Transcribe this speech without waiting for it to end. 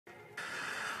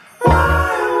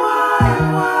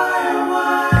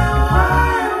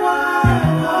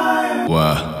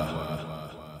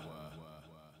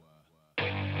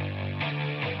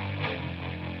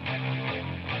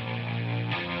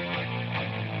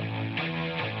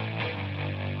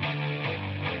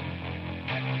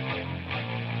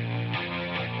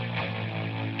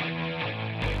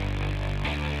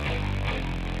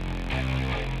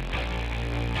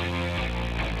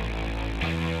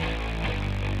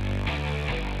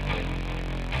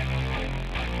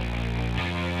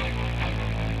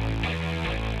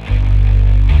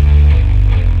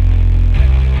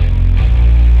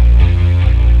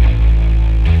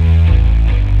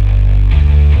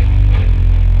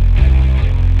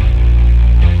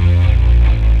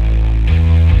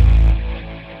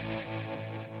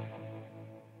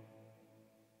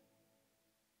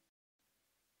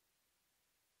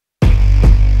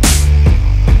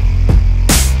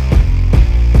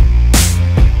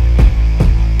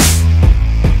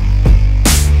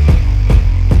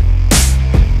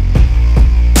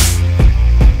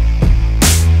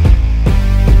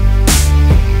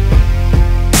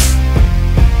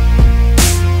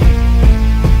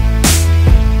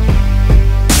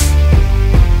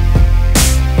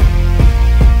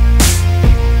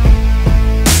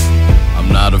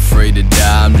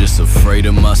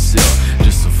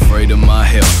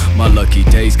hell, my lucky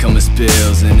days come in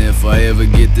spells. And if I ever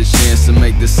get the chance to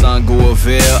make this song go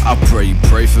avail, I pray you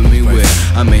pray for me well.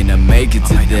 I may not make it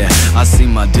to there. I see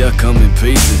my death come in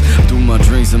pieces through my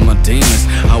dreams and my demons.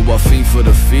 How I fiend for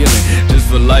the feeling, just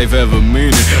for life have a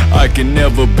meaning. I can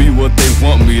never be what they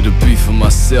want me to be for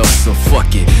myself, so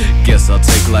fuck it. Guess I'll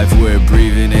take life where it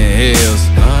breathing inhales.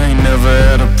 I ain't never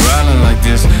had a problem like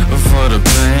this before the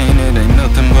pain. It ain't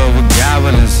nothing but what God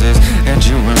will insist that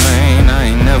you remain.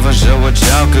 I ain't never sure what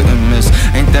y'all couldn't miss.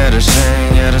 Ain't that a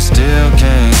shame? Yet I still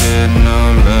can't get no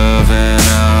loving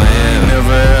out here. I ain't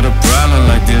never had a problem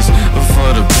like this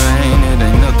before the pain. It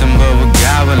ain't nothing but what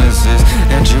God will insist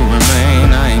that you remain.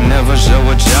 I ain't never sure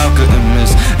what y'all couldn't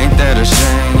miss. Ain't that a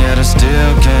shame? Yet I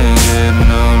still can't get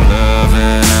no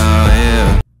loving out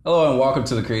here. Hello and welcome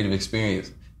to the Creative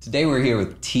Experience. Today we're here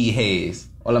with T. Hayes.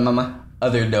 Hola mama.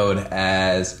 Other known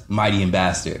as Mighty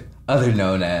Ambassador. Other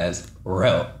known as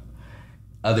Rel.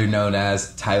 Other known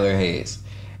as Tyler Hayes.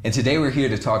 And today we're here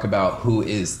to talk about who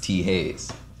is T.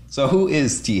 Hayes. So who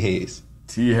is T. Hayes?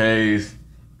 T. Hayes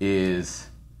is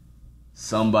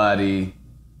somebody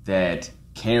that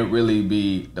can't really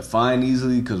be defined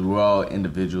easily because we're all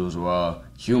individuals, we're all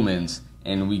humans,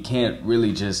 and we can't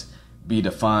really just be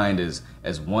defined as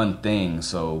one thing.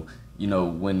 So, you know,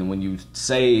 when you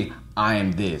say I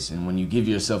am this, and when you give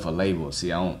yourself a label,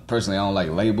 see, I don't like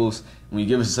labels. When you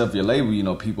give yourself your label, you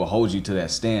know, people hold you to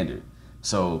that standard.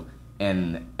 So,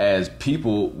 and as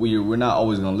people, we're not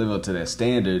always gonna live up to that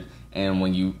standard. And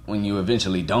when you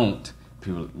eventually don't,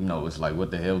 people, you know, it's like, what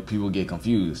the hell? People get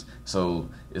confused. So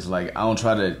it's like, I don't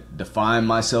try to define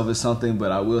myself as something,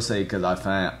 but I will say, because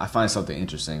I find something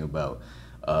interesting about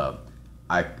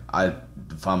I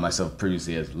define myself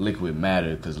previously as liquid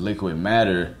matter, because liquid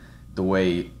matter, the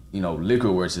way, you know,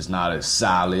 liquid works, is not as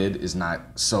solid, it's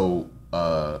not so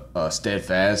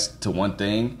steadfast to one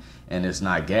thing, and it's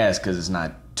not gas because it's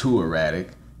not too erratic,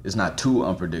 it's not too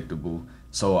unpredictable.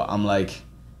 So I'm like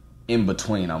in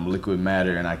between. I'm liquid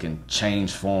matter, and I can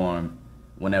change form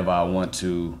whenever I want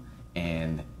to,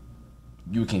 and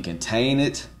you can contain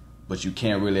it, but you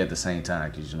can't really at the same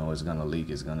time, because, you know, it's gonna leak,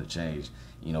 it's gonna change,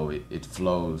 you know, it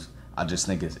flows. I just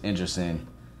think it's interesting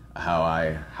how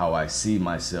I see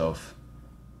myself,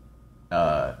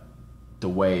 the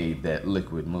way that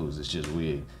liquid moves. It's just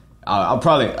weird. I'll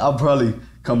probably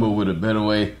come up with a better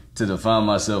way to define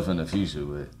myself in the future,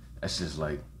 but that's just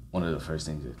like one of the first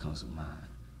things that comes to mind.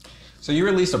 So you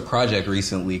released a project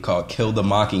recently called Kill the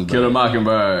Mockingbird. Kill the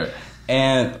Mockingbird.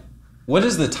 And what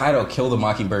does the title Kill the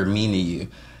Mockingbird mean to you?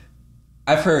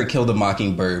 I've heard Kill the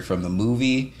Mockingbird from the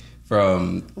movie,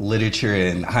 from literature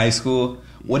in high school.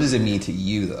 What does it mean to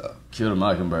you, though? Kill the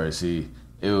Mockingbird. See,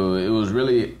 it was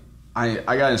really, I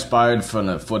got inspired for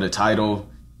the title,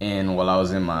 and while I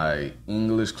was in my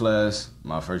English class,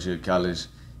 my first year of college,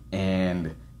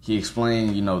 and he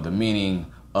explained, you know, the meaning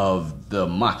of the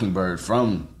mockingbird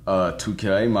from To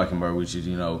Kill a Mockingbird, which is,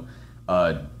 you know,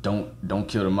 don't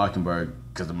kill the mockingbird,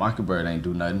 because the mockingbird ain't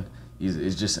do nothing.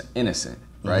 It's just innocent.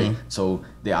 Right? Mm-hmm. So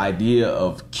the idea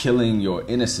of killing your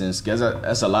innocence, because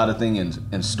that's a lot of things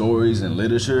in stories and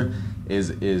literature,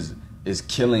 is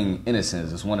killing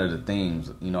innocence. It's one of the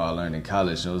themes, you know, I learned in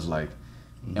college. It was like,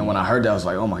 mm-hmm. And when I heard that, I was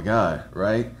like, oh my God,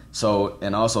 right? So,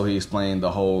 and also he explained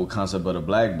the whole concept of the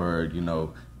blackbird. You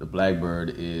know, the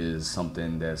blackbird is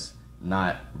something that's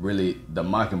not really the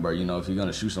mockingbird. You know, if you're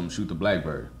gonna shoot something, shoot the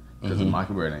blackbird, because mm-hmm. the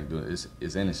mockingbird ain't doing it.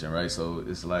 It's innocent, right? So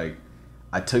it's like,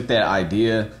 I took that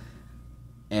idea,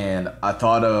 and I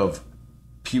thought of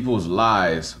people's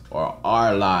lives, or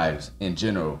our lives in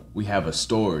general. We have a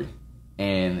story,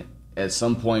 and at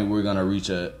some point we're gonna reach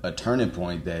a turning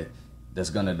point that's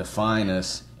gonna define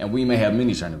us, and we may have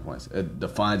many turning points. It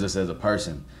defines us as a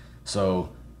person.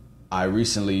 So I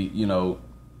recently, you know,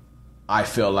 I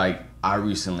felt like I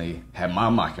recently had my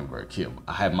mockingbird killed.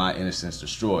 I had my innocence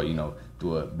destroyed, you know,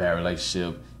 through a bad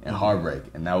relationship and heartbreak,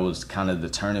 and that was kind of the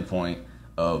turning point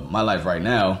of my life right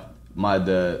now.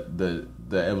 The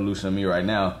evolution of me right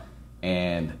now,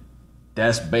 and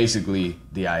that's basically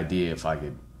the idea. If I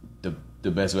could, the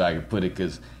best way I could put it,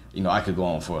 because, you know, I could go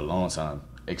on for a long time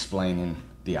explaining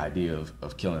the idea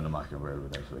of killing the mockingbird,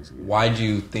 but that's basically. Why'd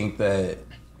you think that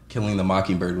killing the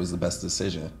mockingbird was the best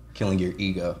decision? Killing your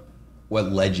ego. What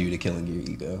led you to killing your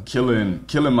ego?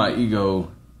 Killing my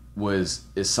ego is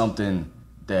something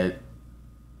that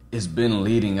has been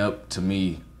leading up to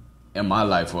me in my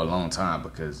life for a long time,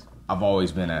 because I've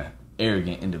always been an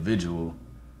arrogant individual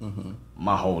mm-hmm.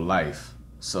 my whole life.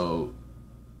 So,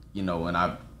 you know, when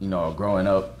growing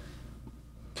up,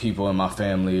 people in my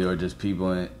family, or just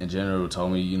people in general,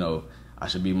 told me, you know, I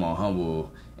should be more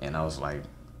humble. And I was like,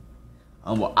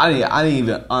 humble. I didn't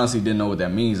even honestly didn't know what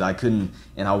that means. I couldn't,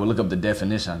 and I would look up the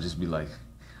definition. I'd just be like,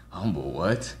 humble,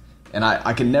 what? And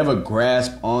I could never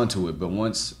grasp onto it. But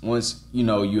once you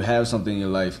know you have something in your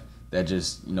life that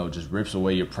just just rips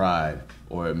away your pride,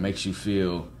 or it makes you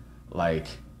feel like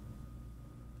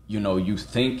you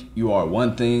think you are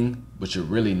one thing, but you're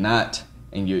really not,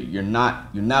 and you're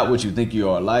not what you think you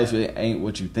are. Life, it ain't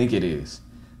what you think it is.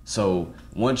 So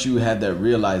once you have that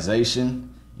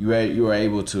realization, you are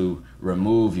able to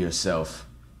remove yourself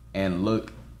and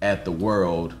look at the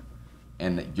world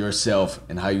and yourself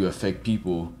and how you affect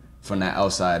people from the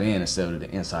outside in instead of the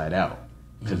inside out.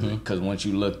 Because once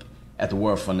you look at the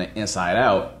world from the inside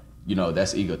out,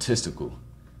 that's egotistical.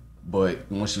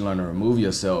 But once you learn to remove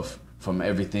yourself from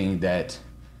everything that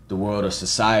the world or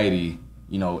society,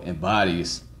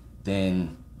 embodies,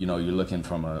 then, you're looking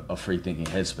from a free thinking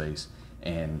headspace.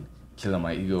 And killing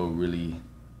my ego really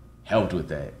helped with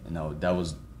that.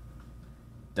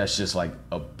 That's just like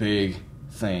a big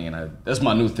thing. And that's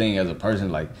my new thing as a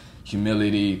person, like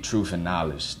humility, truth, and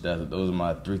knowledge. Those are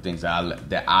my 3 things that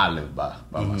I live by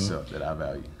myself, that I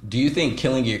value. Do you think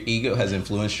killing your ego has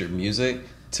influenced your music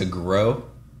to grow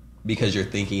because you're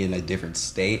thinking in a different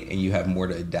state and you have more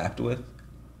to adapt with?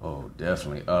 Oh,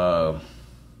 definitely.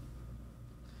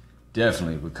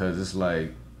 Definitely, because it's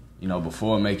like,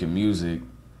 before making music,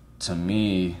 to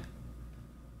me,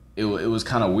 it was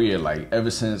kind of weird. Like,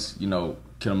 ever since,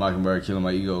 Killing Mockingbird, Killing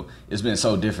My Ego, it's been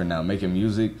so different now. Making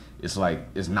music, it's like,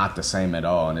 it's not the same at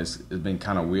all. And it's been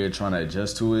kind of weird trying to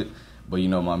adjust to it. But,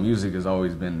 my music has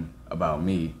always been about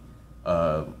me.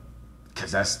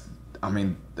 Because that's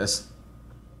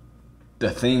the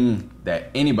thing that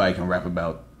anybody can rap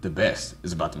about the best,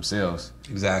 is about themselves.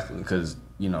 Exactly. Because,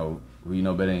 you know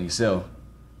better than yourself,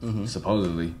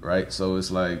 supposedly, right? So it's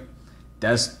like,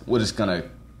 that's what it's gonna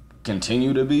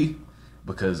continue to be,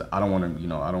 because I don't want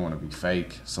to, I don't want to be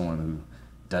fake. Someone who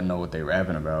doesn't know what they rap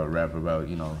about,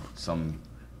 some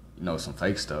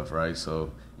fake stuff, right?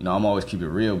 So, I'm always keep it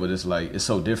real, but it's like, it's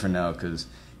so different now, because,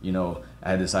 I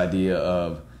had this idea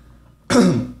of,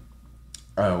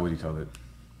 what do you call it?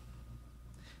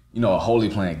 A holy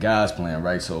plan, God's plan,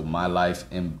 right? So my life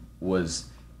was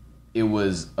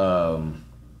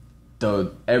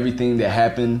everything that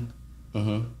happened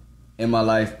in my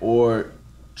life, or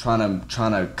trying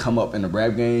to come up in the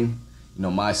rap game,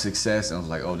 my success, and I was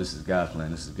like, oh, this is God's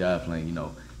plan,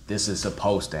 this is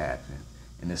supposed to happen.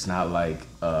 And it's not like,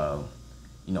 I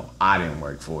didn't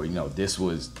work for it. This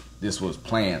was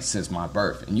planned since my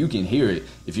birth. And you can hear it.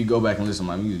 If you go back and listen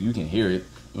to my music, you can hear it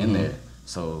in there.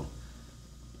 So,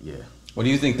 yeah. What do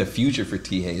you think the future for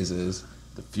T. Hayes is?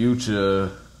 The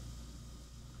future,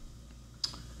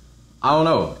 I don't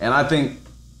know. And I think,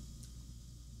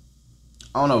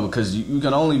 because you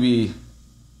can only be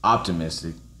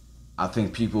optimistic. I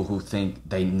think people who think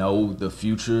they know the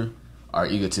future are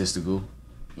egotistical.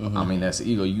 That's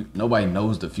ego. Nobody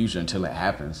knows the future until it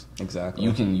happens. Exactly.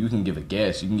 You can give a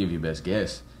guess. You can give your best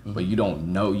guess, but you don't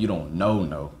know. You don't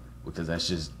know, because that's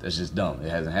just dumb. It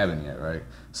hasn't happened yet, right?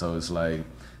 So it's like,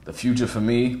 the future for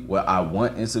me, what I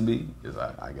want it to be, is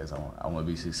I guess I want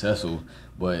to be successful,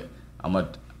 but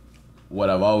what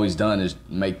I've always done is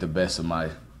make the best of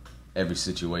my every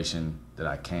situation that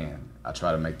I can. I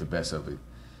try to make the best of it.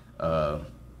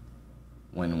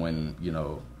 When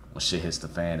shit hits the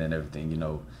fan and everything,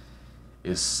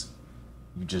 it's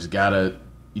you just gotta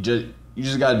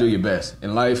do your best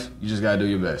in life. You just gotta do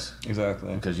your best.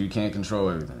 Exactly. Because you can't control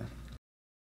everything.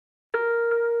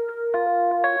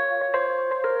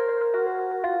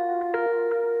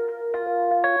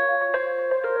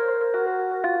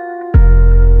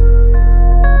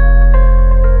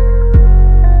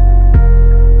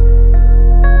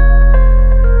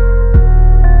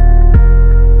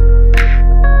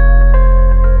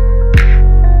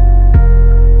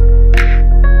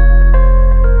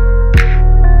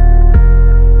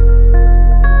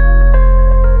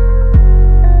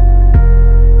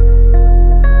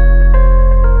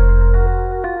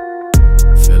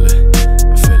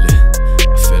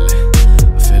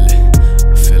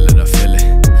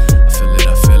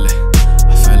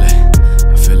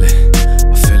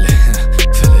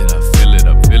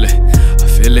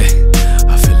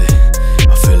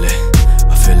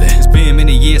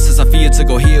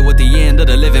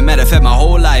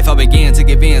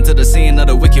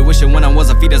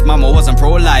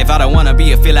 I don't wanna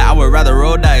be a filler, I would rather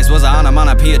roll dice. Was an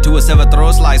onomatopoeia to a sever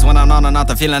throw slice. When I'm on and off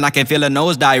the feeling, I can feel a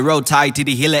nosedive. Road tight to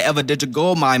the healer, ever did you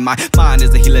go? My mind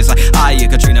is the healer, it's like, you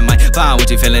Katrina, might find what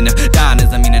you're feeling. If dying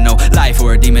is a meaning, no life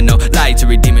or a demon, no light to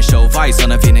redeem and show vice.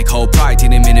 On a Vinnick, hold pride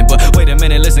in a minute. But wait a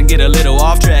minute, listen, get a little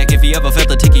off track. If you ever felt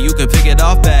a ticket, you can pick it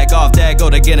off back. Off that, go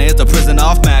to get it, it's a prison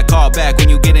off Mac. Call back when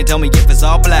you get it, tell me if it's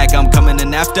all black. I'm coming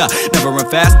in after, never run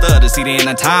faster. The city in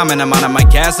a time and I'm out of my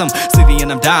chasm. City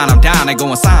and I'm down, I go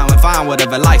and sign and find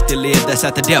whatever life to live that's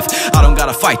at the death. I don't got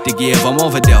a fight to give, I'm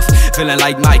over death. Feeling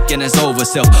like Mike and it's over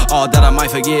self. All that I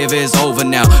might forgive is over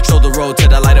now. Show the road to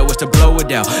the light, I wish to blow it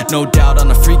down. No doubt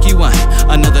on a freaky one,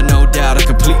 another no doubt, I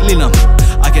completely numb.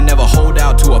 I can never hold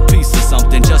out to a piece of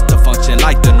something just to function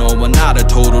like the normal, not a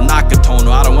total, not a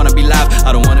tonal. I don't wanna be live,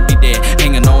 I don't wanna be dead.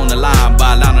 Hanging on the line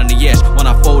by a line on the edge. When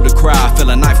I fold the cry, I feel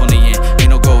a knife on the end. Ain't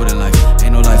no gold in life,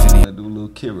 ain't no life in the end. I do a little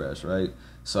kid raps, right?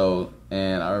 So,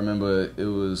 and I remember it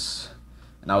was,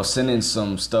 and I was sending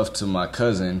some stuff to my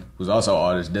cousin, who's also an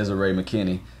artist, Desiree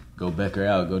McKinney. Go check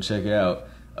her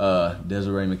out,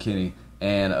 Desiree McKinney.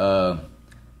 And I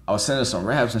was sending her some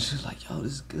raps, and she was like, yo,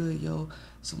 this is good, yo.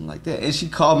 Something like that. And she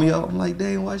called me up. I'm like,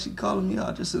 dang, why is she calling me out?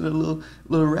 I just sent her a little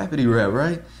rapidy rap,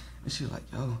 right? And she was like,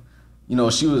 yo. You know,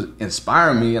 she was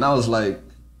inspiring me, and I was like,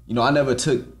 you know, I never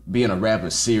took being a rapper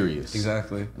serious.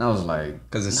 Exactly. And I was like,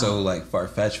 because it's so like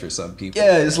far-fetched for some people.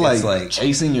 Yeah, it's like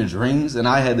chasing your dreams, and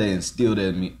I had to instill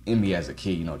that in me as a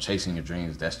kid. You know, chasing your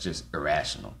dreams, that's just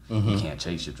irrational. You can't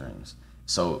chase your dreams.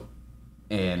 So,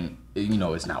 and you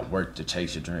know, it's not worth to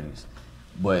chase your dreams.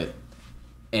 But,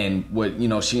 and what, you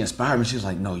know, she inspired me. She was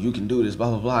like, no, you can do this, blah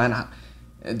blah blah.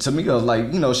 And to me, I was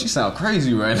like, you know, she sound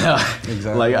crazy right now.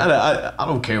 Exactly. Like I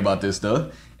don't care about this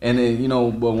stuff. And then, you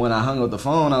know, but when I hung up the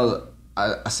phone,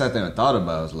 I sat there and thought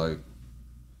about it. I was like,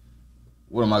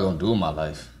 what am I going to do in my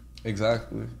life?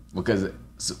 Exactly. Because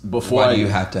before why do you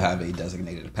have to have a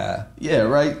designated path? Yeah,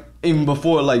 right. Even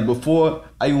before I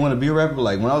even want to be a rapper,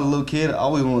 like when I was a little kid, I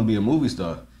always wanted to be a movie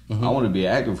star. I wanted to be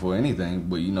an actor for anything,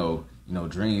 but you know,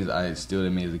 dreams, I instilled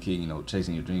in me as a kid, you know,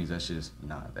 chasing your dreams, that's just,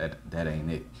 that ain't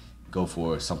it. Go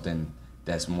for something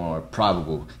that's more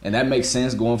probable. And that makes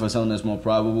sense, going for something that's more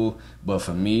probable. But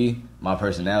for me, my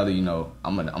personality, you know,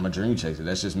 I'm a dream chaser.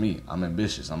 That's just me. I'm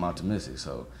ambitious. I'm optimistic.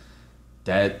 So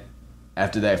that,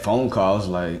 after that phone call, I was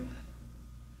like,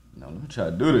 you know, let me try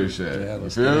to do this shit. Yeah, you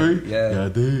feel me? Yeah.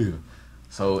 Goddamn.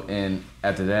 So, and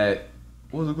after that,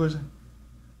 what was the question?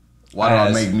 Why do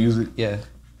I make music? Yeah.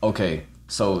 Okay.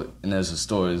 So, and there's a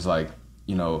story. It's like,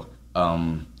 you know,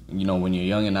 when you're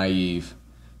young and naive,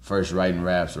 first writing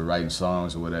raps or writing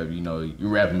songs or whatever, you know, you're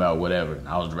rapping about whatever. And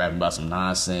I was rapping about some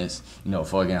nonsense, you know,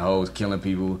 fucking hoes, killing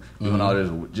people, doing all this,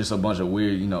 just a bunch of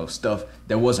weird, you know, stuff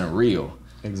that wasn't real.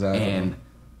 Exactly. And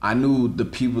I knew the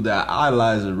people that I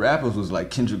idolized as rappers was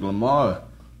like Kendrick Lamar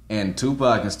and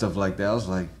Tupac and stuff like that. I was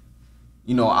like,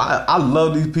 you know, I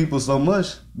love these people so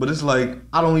much, but it's like,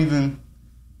 I'm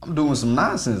doing some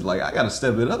nonsense. Like, I got to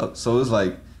step it up. So it's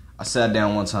like, I sat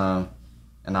down one time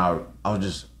and I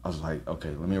was like, okay,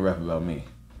 let me rap about me.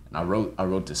 And I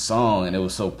wrote this song, and it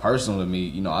was so personal to me.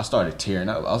 You know, I started tearing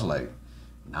up. I was like,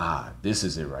 nah, this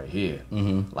is it right here.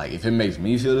 Like, if it makes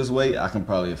me feel this way, I can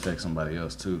probably affect somebody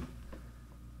else too.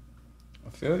 I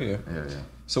feel you. Yeah.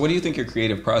 So what do you think your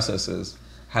creative process is?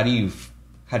 How do you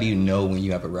know when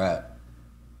you have a rap?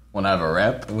 When I have a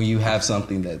rap? When you have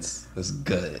something that's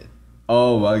good.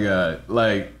 Oh my God.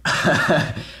 Like,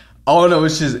 oh no,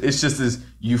 it's just this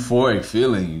euphoric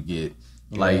feeling you get.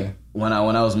 Like when I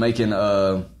was making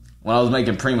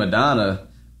Prima Donna,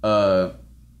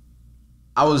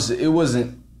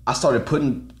 I started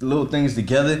putting little things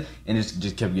together, and it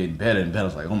just kept getting better and better. I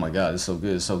was like, oh my God, it's so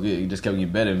good, it's so good. It just kept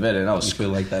getting better and better. And I was feel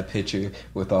like that picture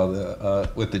with all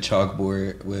the with the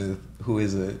chalkboard with who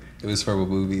is it? It was from a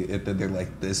movie, and then they're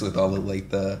like this with all of like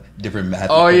the different math.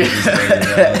 Oh yeah,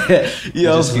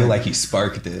 yeah. I just feel like he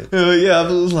sparked it. Yeah, I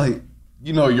was like,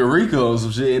 you know, Eureka or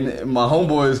some shit. And my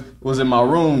homeboys was in my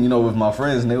room, you know, with my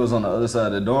friends, and they was on the other side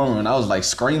of the dorm room, and I was like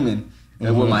screaming.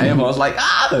 And with my headphones, I was like,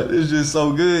 it's just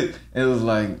so good. And it was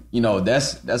like, you know,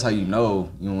 that's how you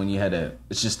know when you had that,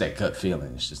 it's just that gut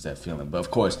feeling. It's just that feeling. But of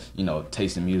course, you know,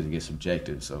 tasting music is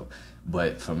subjective. So,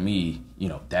 but for me, you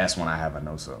know, that's when I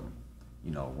know something. You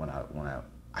know, when I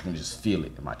can just feel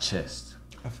it in my chest.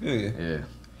 I feel you. Yeah.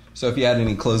 So if you had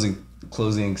any closing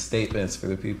statements for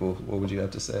the people, what would you have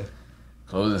to say?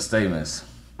 Closing statements.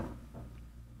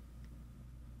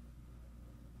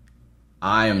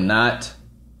 I am not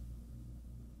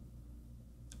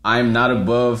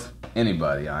above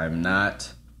anybody. I am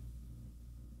not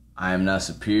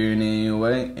superior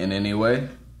in any way.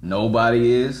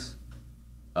 Nobody is.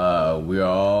 We're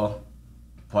all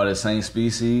part of the same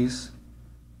species.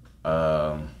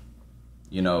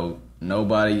 You know,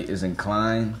 nobody is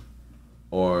inclined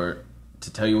or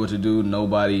to tell you what to do.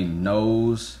 Nobody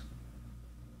knows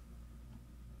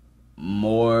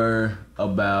more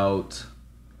about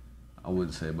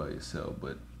wouldn't say about yourself,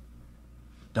 but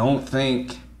don't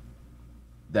think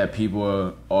that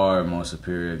people are more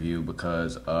superior of you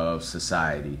because of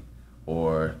society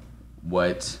or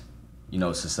what, you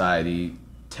know, society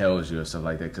tells you or stuff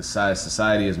like that. Because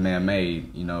society is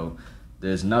man-made, you know.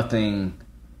 There's nothing,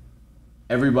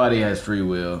 everybody has free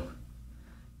will,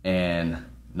 and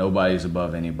nobody's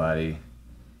above anybody.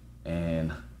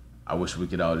 And I wish we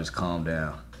could all just calm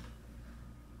down.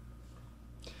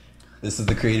 This is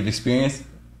The Creative Experience.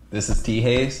 This is T.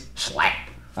 Hayes. Slap.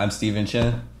 I'm Stephen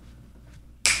Chinn.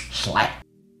 Slap.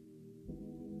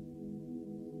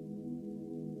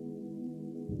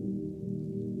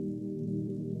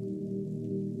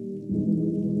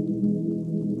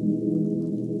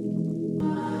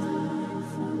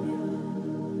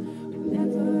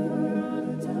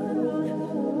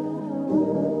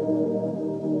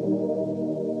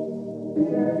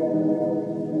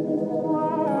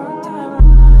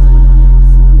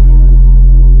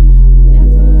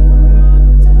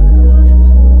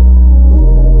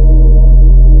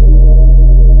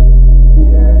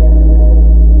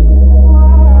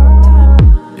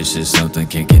 It's just something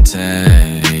can't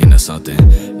contain or something.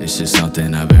 It's just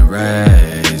something I've been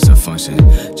raised to function.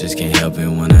 Just can't help it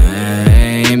when I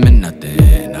aim at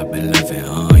nothing. I've been living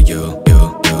on you.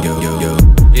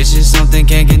 It's just something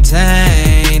can't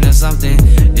contain or something.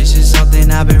 It's just something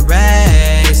I've been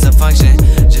raised to function.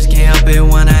 Just can't help it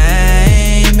when I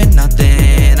aim at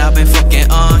nothing. I've been fucking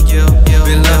on you.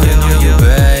 Been loving on you,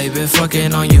 babe. Been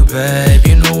fucking on you, babe.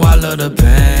 You know I love the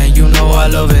pain. You know I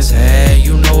love his hate.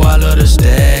 You know I love to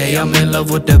stay. I'm in love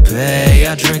with the pay.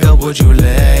 I drink up what you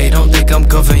lay. Don't think I'm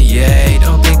cuffing, yay.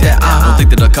 Don't think that don't think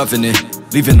that I'm cuffing it.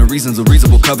 Leaving the reasons a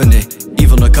reasonable covenant.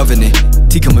 Evil no covenant.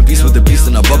 T coming beast with the beast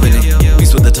and I'm bubbing it.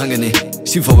 Beast with the tongue in it.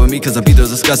 She fuck with me cause I beat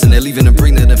those discussing it. Leaving and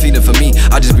bringing and feeding for me.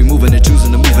 I just be moving and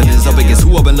choosing and moving. It's up against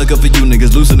who I've been looking for you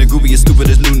niggas. Losing and groovy and stupid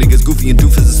as new niggas. Goofy and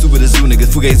doofus and stupid as you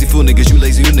niggas. Fugazi fool niggas. You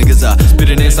lazy you niggas.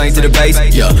 Spitting insane to the base.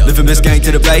 Yeah. Living this gang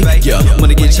to the bay. Yeah.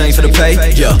 Money get changed for the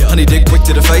pay. Yeah. Honey dick quick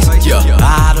to the face. Yeah.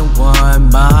 I don't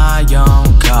want my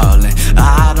own calling.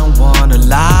 I don't wanna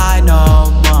lie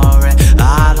no more. And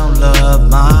I don't love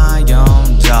my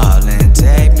own darling.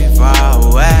 Take me far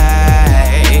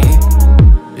away.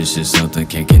 It's just something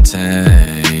can't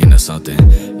contain or something.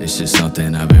 It's just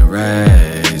something I've been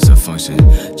raised to function.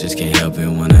 Just can't help it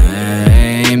when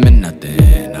I aim at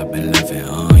nothing. I've been living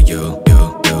on you.